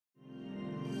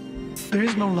There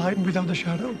is no light without a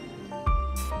shadow.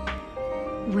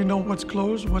 We know what's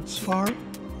close, what's far,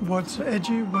 what's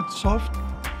edgy, what's soft.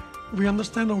 We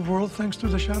understand our world thanks to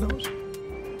the shadows.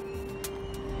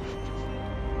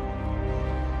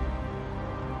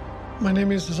 My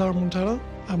name is César Muntada.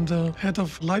 I'm the head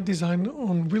of light design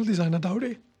on wheel design at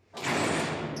Audi.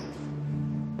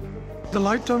 The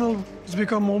light tunnel has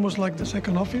become almost like the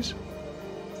second office.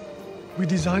 We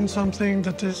designed something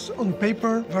that is on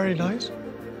paper very nice,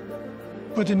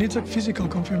 but it needs a physical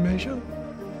confirmation.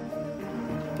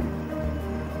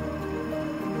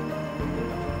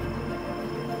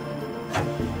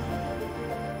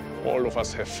 All of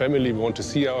us have family, we want to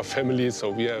see our family, so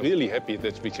we are really happy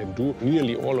that we can do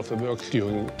nearly all of the work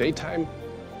during daytime.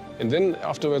 And then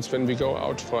afterwards, when we go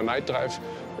out for a night drive,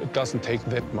 it doesn't take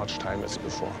that much time as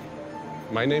before.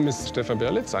 My name is Stephan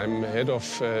Berlitz. I'm head of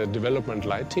development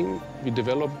lighting. We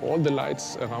develop all the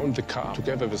lights around the car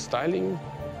together with styling.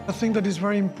 I think that it's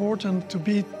very important to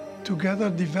be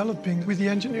together developing with the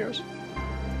engineers.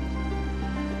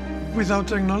 Without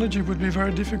technology, it would be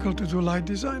very difficult to do light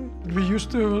design. We used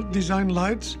to design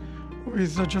lights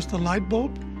with just a light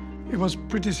bulb. It was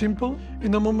pretty simple.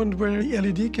 In the moment where the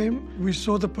LED came, we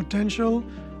saw the potential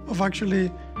of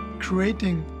actually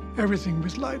creating everything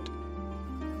with light.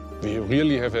 We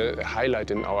really have a highlight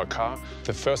in our car.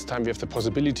 The first time we have the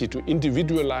possibility to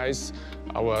individualize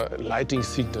our lighting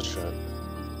signature.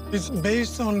 It's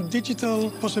based on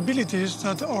digital possibilities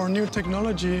that our new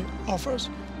technology offers.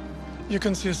 You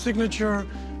can see a signature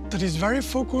that is very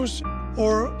focused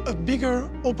or a bigger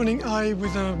opening eye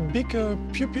with a bigger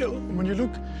pupil. When you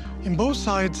look in both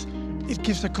sides, it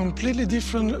gives a completely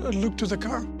different look to the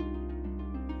car.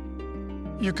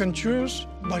 You can choose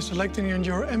by selecting in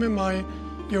your MMI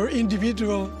your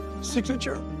individual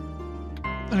signature.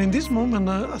 And in this moment,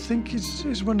 I think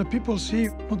it's when the people see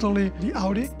not only the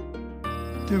Audi,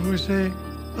 they will say,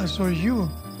 I saw you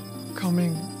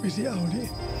coming with the Audi.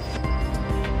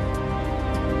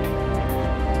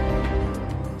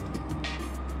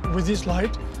 With this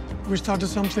light, we started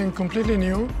something completely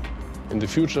new. In the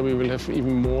future, we will have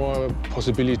even more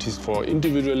possibilities for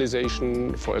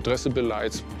individualization, for addressable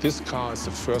lights. This car is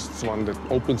the first one that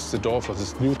opens the door for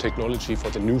this new technology, for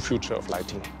the new future of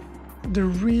lighting. The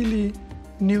really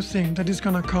new thing that is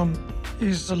going to come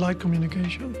is the light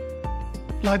communication.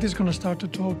 Light is going to start to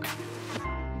talk.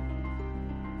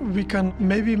 We can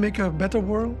maybe make a better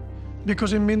world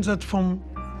because it means that from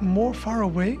more far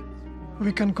away,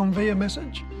 we can convey a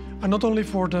message. And not only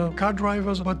for the car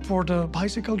drivers, but for the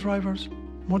bicycle drivers,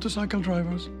 motorcycle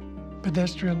drivers,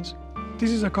 pedestrians. This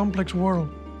is a complex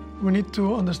world. We need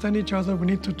to understand each other, we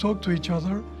need to talk to each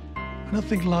other. And I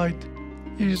think light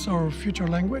is our future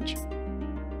language.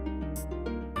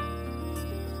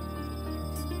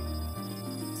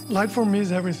 Light for me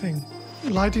is everything.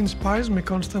 Light inspires me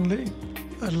constantly.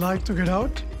 I like to get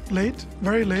out late,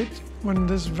 very late, when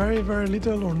there's very, very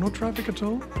little or no traffic at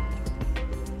all,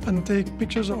 and take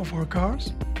pictures of our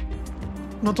cars.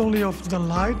 Not only of the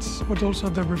lights, but also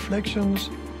the reflections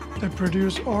that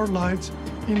produce our lights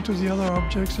into the other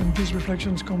objects, and these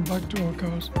reflections come back to our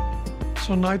cars.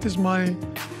 So night is my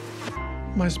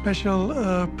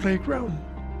special playground.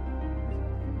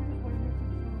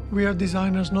 We are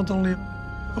designers not only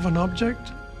of an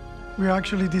object, we are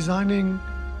actually designing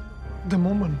the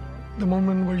moment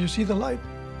where you see the light.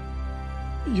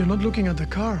 You're not looking at the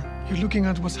car, you're looking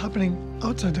at what's happening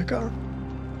outside the car.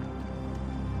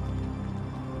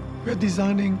 We're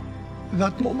designing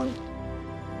that moment.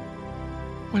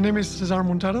 My name is César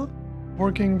Muntada.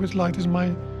 Working with light is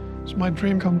my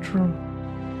dream come true.